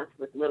every month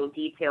with little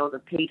details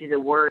of pages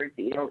of words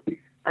that you don't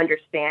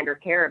understand or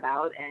care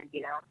about. And, if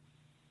you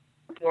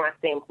want to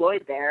stay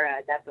employed there,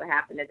 that's what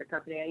happened at the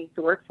company I used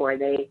to work for.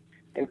 They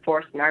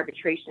enforced an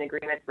arbitration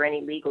agreement for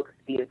any legal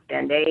disputes,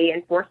 and they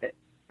enforce it.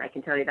 I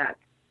can tell you that.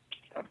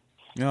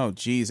 Oh,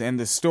 geez. And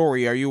the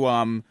story, are you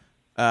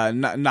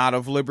not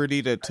of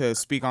liberty to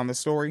speak on the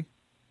story?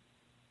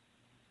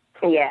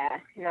 Yeah,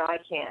 no, I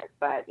can't.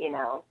 But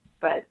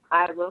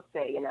I will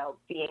say,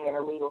 being in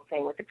a legal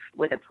thing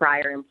with a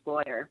prior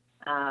employer,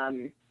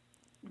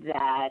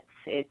 that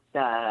it's,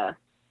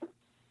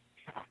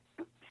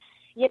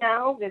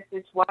 this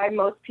is why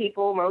most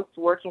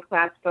working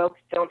class folks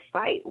don't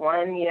fight.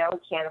 One,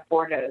 can't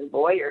afford a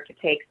lawyer to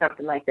take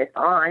something like this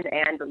on,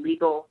 and the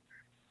legal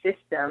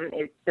system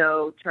is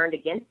so turned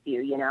against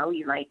you.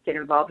 You might get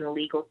involved in a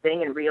legal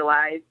thing and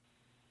realize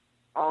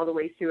all the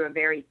way through a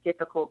very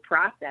difficult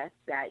process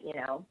that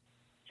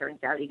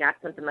turns out you got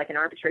something like an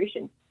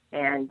arbitration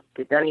and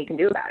there's nothing you can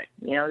do about it.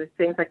 There's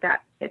things like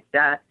that. It's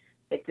a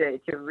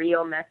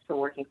real mess for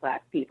working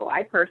class people.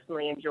 I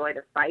personally enjoy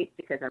the fight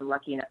because I'm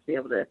lucky enough to be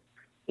able to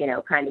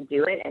kind of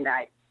do it, and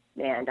I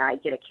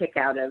get a kick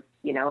out of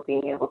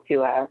being able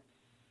to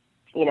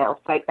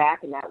fight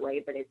back in that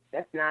way, but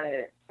that's not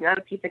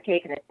a piece of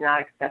cake, and it's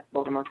not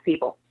accessible to most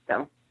people.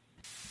 So,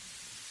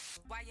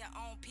 why your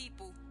own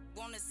people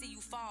want to see you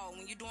fall?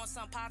 When you're doing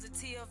something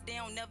positive, they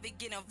don't never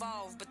get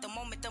involved. But the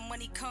moment the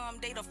money come,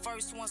 they the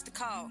first ones to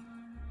call.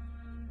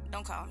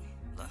 Don't call me.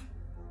 Look.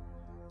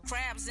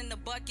 Crabs in the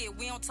bucket,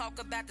 we don't talk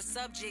about the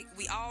subject.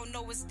 We all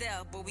know it's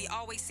there, but we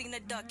always seem to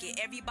duck it.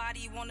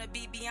 Everybody wanna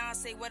be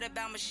Beyonce, what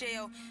about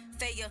Michelle?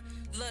 Faya,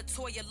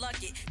 LaToya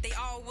Luckett. They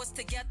all was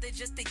together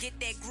just to get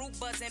that group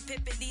buzzing.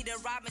 Pippen needed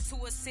Robin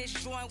to assist,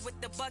 join with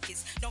the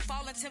buckets. Don't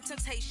fall into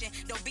temptation,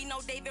 don't be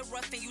no David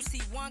Ruffin. You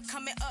see one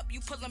coming up,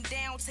 you pull them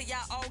down till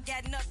y'all all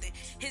got nothing.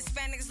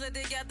 Hispanics live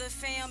together,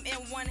 fam,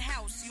 in one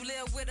house. You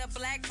live with a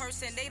black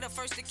person, they the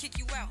first to kick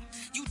you out.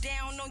 You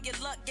down on your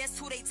luck, guess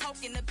who they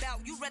talking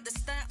about? You rather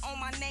stunt on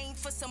my name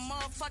for some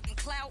motherfucking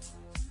clout?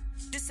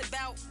 This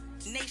about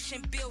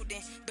nation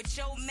building, but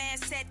your man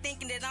said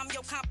thinking that I'm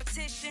your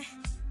competition.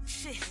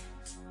 Shit,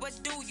 what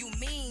do you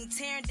mean?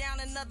 Tearing down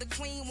another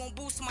queen won't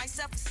boost my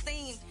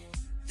self-esteem.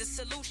 The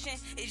solution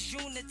is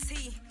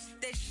unity.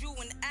 That's you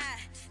and I,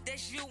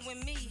 that's you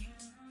and me.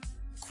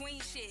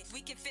 Queen shit,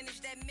 we can finish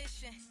that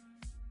mission.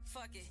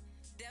 Fuck it.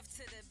 Death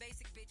to the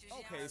basic bitches.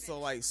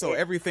 Okay, so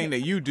everything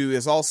that you do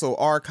is also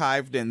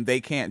archived, and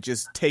they can't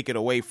just take it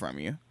away from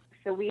you.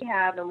 So we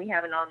have an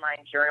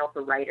online journal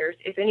for writers.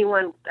 If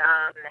anyone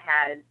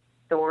has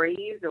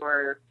stories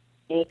or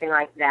anything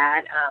like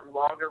that,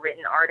 longer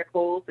written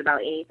articles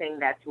about anything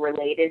that's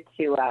related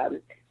to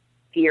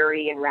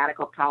Furie and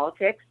radical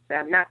politics,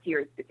 not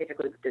Furie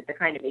specifically, but the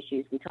kind of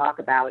issues we talk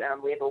about.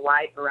 We have a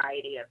wide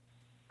variety of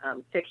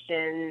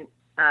fiction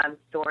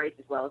stories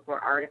as well as more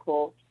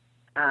articles.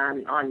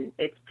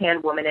 It's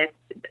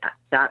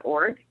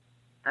panwomanist.org.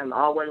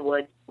 All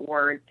one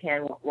word,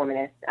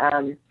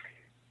 panwomanist.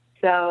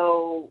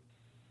 So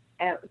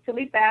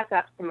we back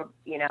up some of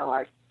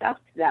our stuff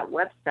to that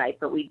website,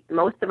 but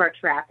most of our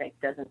traffic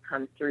doesn't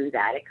come through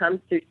that. It comes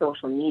through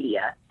social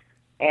media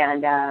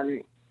and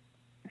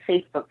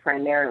Facebook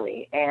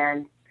primarily.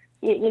 And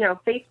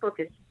Facebook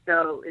is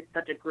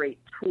such a great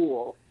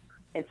tool,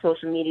 and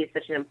social media is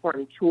such an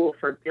important tool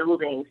for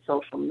building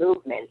social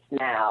movements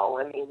now.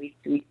 I mean,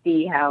 we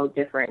see how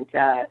different.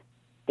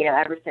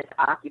 Ever since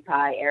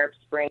Occupy, Arab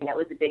Spring, that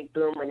was a big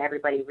boom when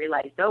everybody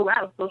realized, oh,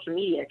 wow, social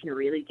media can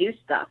really do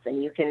stuff,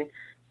 and you can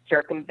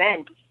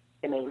circumvent,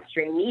 the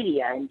mainstream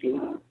media and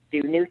do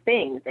new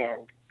things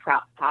and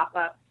pop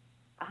up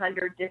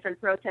 100 different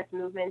protest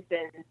movements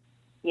in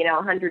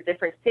 100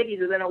 different cities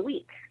within a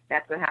week.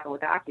 That's what happened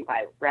with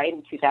Occupy, right,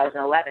 in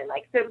 2011.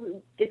 Like,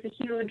 so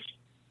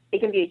it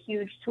can be a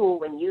huge tool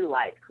when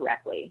utilized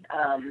correctly.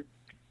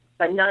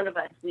 But none of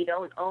us, we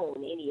don't own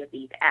any of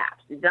these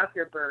apps.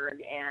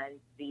 Zuckerberg and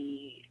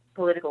the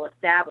political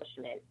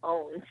establishment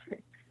owns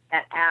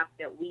that app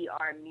that we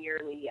are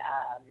merely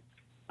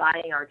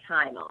buying our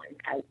time on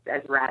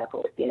as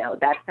radicals.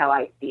 That's how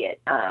I see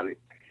it.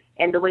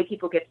 And the way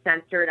people get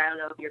censored, I don't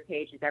know if your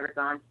page has ever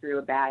gone through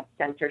a bad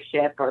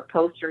censorship or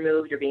posts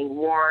removed or being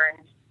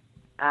warned.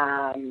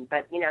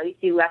 But, you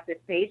see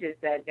leftist pages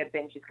that have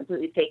been just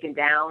completely taken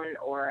down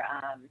or,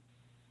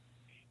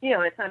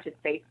 it's not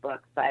just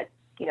Facebook, but,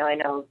 I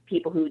know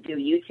people who do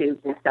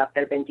YouTubes and stuff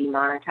that have been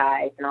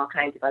demonetized and all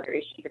kinds of other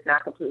issues. It's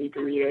not completely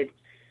deleted.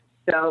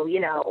 So,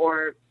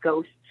 or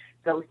ghost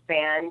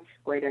banned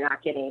where they're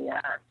not getting,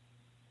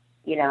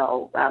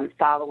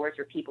 followers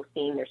or people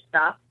seeing their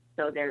stuff.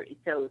 So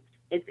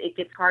it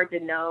gets hard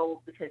to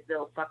know because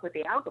they'll fuck with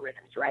the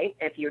algorithms, right?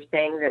 If you're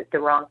saying the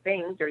wrong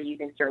things or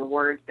using certain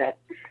words that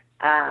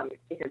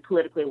isn't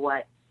politically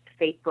what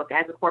Facebook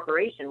as a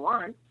corporation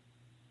wants,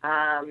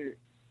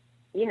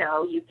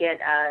 you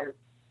get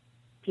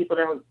people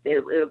don't.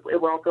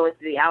 It won't go into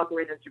the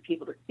algorithms for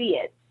people to see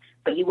it,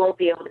 but you won't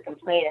be able to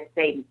complain and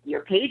say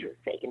your page was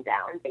taken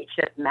down. They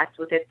just mess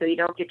with it so you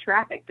don't get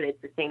traffic, but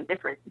it's the same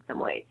difference in some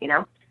ways,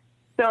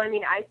 So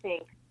I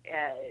think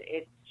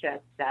it's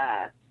just.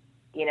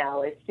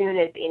 As soon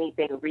as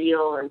anything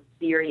real and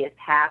serious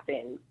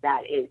happens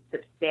that is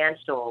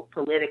substantial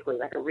politically,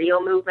 like a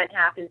real movement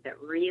happens that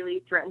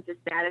really threatens the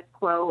status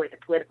quo, where the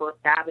political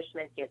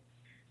establishment gets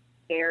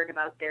scared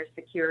about their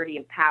security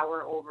and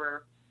power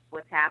over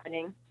what's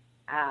happening,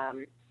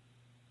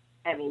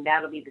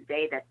 that'll be the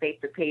day that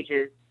Facebook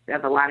pages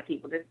of a lot of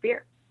people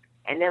disappear.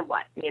 And then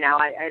what?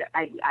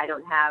 I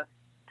don't have,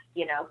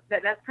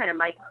 that's kind of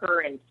my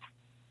current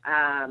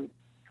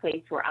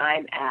place where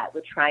I'm at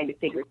with trying to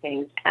figure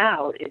things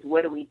out is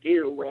what do we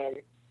do when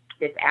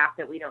this app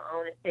that we don't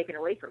own is taken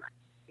away from us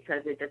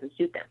because it doesn't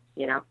suit them,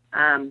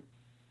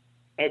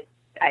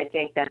 I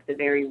think that's a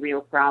very real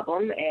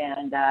problem,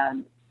 and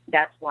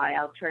that's why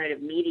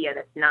alternative media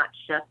that's not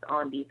just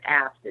on these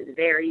apps is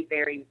very,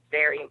 very,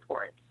 very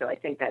important. So I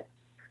think that's,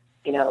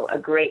 a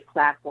great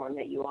platform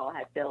that you all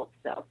have built,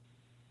 so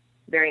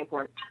very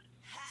important.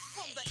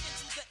 From the end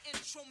to the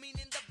intro,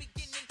 meaning the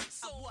beginning.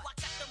 So I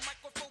got the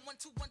microphone 1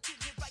 2 1 2,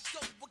 here I go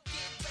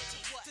again, ready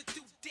to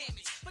do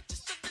damage, but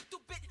just a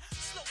little bit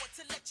slower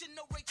to let you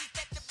know rage is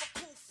that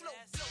Liverpool flow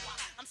blower.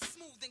 I'm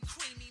smooth and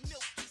creamy,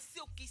 milky,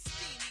 silky,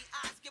 steamy.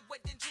 Eyes get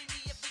wet and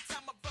dreamy every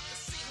time a brother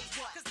see me.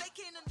 Cause they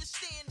can't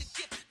understand the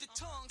gift, the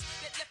tongues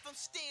that left them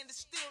standing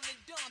still and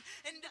dumb.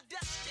 And the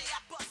dust day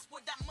I bust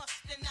what I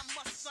must and I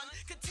must, son.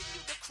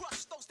 Continue to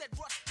crush those that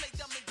rush, play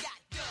dumb and got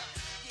done.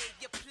 Yeah,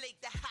 you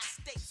played the high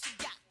stakes and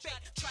got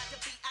baked. Tried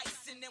to be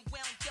icing and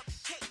wound up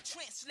cake.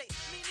 Translate,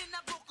 meaning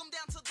I broke them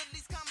down to the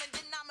least common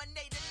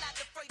denominator. Not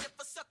afraid of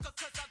a sucker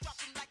cause I'll drop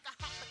them like a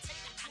hot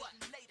potato. What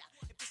later?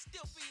 If it's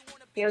still for you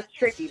wanna be. It's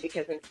tricky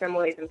because in some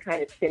ways I'm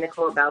kind of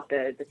cynical about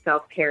the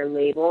self-care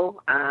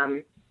label,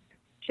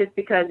 just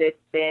because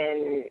it's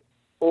been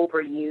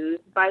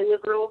overused by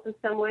liberals in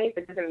some ways.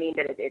 It doesn't mean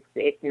that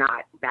it's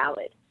not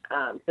valid.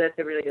 So that's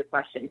a really good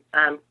question.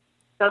 So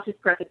I'll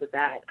just preface with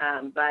that.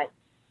 But,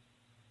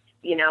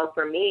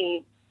 for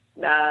me,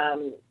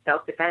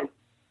 self-defense,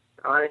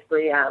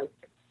 honestly. And,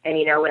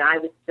 when I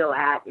was still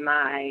at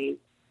my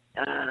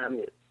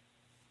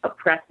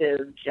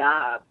oppressive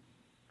job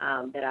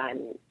that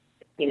I'm,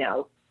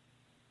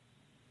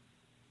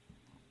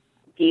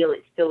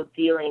 still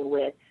dealing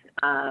with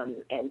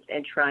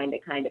and trying to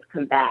kind of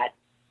combat,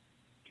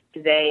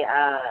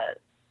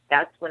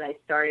 that's when I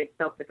started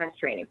self-defense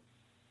training.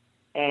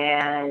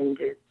 And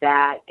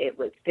that it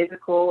was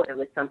physical, it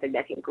was something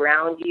that can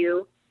ground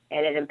you,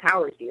 and it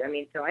empowers you.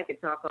 So I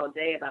could talk all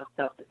day about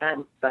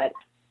self-defense, but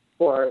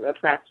for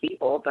oppressed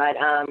people, but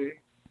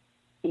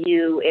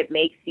it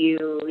makes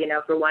you,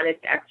 for one,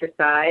 it's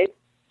exercise,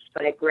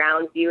 but it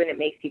grounds you and it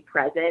makes you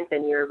present,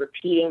 and you're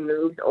repeating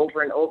moves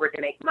over and over to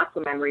make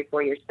muscle memory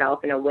for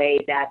yourself in a way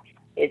that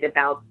is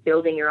about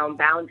building your own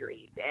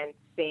boundaries and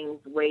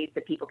ways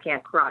that people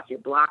can't cross. You're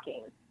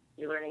blocking.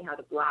 You're learning how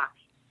to block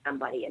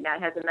somebody, and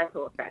that has a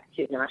mental effect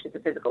too, not just a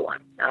physical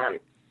one,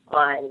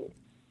 on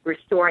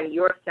restoring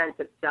your sense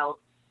of self,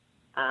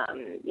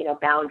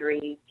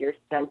 boundaries, your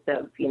sense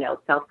of,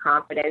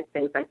 self-confidence,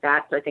 things like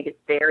that. So I think it's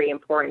very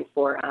important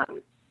for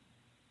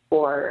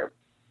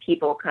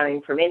people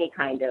coming from any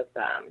kind of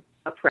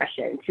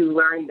oppression to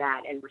learn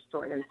that and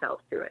restore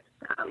themselves through it.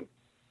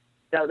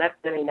 So that's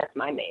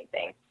my main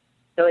thing.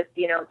 So it's,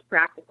 it's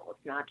practical.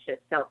 It's not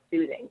just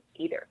self-soothing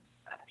either.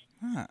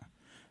 Huh.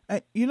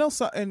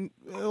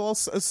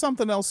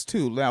 Something else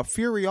too. Now,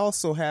 Furie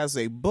also has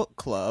a book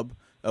club,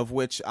 of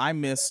which I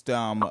missed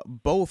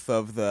both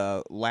of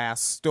the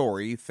last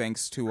story,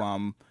 thanks to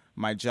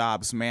my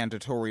job's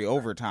mandatory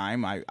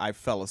overtime. I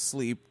fell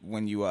asleep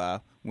when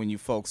you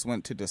folks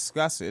went to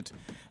discuss it.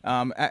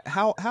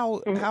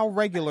 How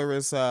regular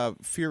is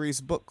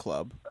Furie's book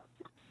club?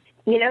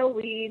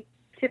 We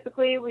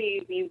typically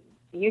we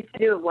used to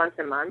do it once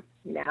a month.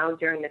 Now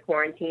during the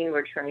quarantine,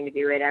 we're trying to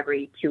do it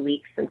every 2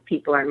 weeks since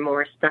people are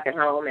more stuck at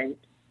home, and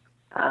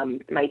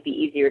it might be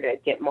easier to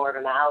get more of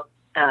them out.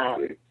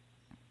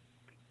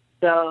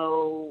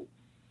 So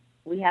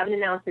we haven't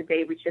announced a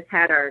date. We just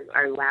had our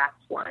last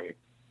one.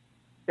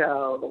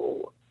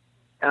 So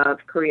of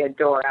Korea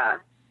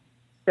Dora.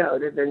 So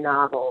there's a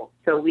novel.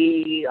 So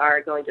we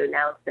are going to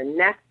announce the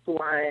next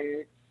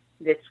one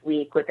this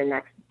week with the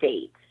next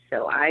date.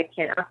 So I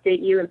can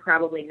update you, and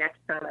probably next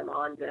time I'm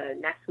on the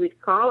next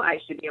week's call, I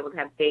should be able to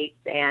have dates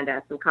and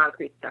some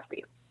concrete stuff for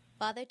you.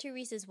 Father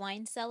Teresa's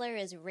wine cellar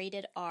is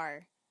rated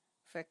R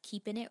for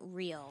keeping it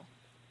real.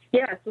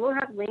 Yeah, so we'll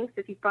have links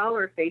if you follow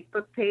our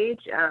Facebook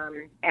page,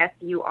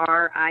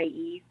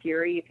 Furie,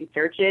 Furie, if you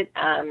search it.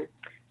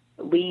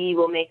 We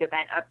will make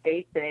event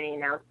updates and any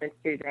announcements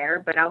through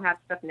there, but I'll have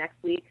stuff next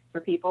week for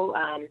people.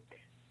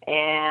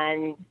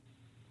 And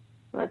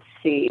let's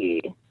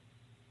see.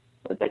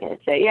 What was I going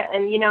to say? Yeah,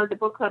 and the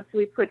book club, so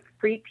we put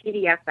free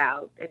PDF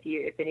out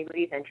if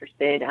anybody's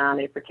interested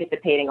in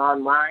participating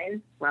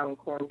online while in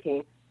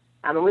quarantine.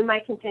 And we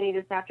might continue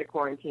this after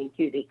quarantine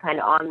too. The kind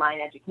of online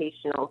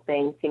educational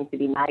thing seems to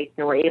be nice,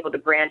 and we're able to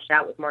branch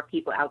out with more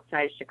people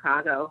outside of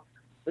Chicago,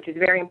 which is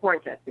very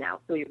important to us now.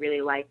 So we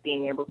really like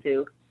being able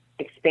to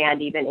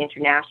expand even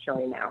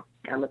internationally now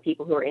with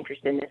people who are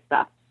interested in this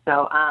stuff.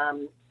 So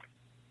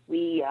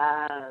we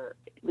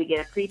get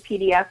a free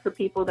PDF for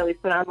people that we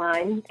put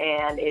online,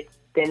 and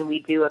then we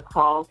do a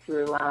call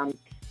through.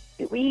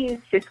 We use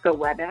Cisco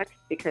WebEx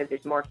because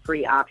there's more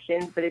free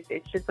options, but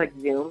it's just like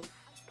Zoom.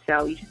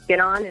 So you just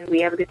get on and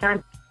we have a good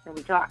time and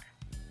we talk.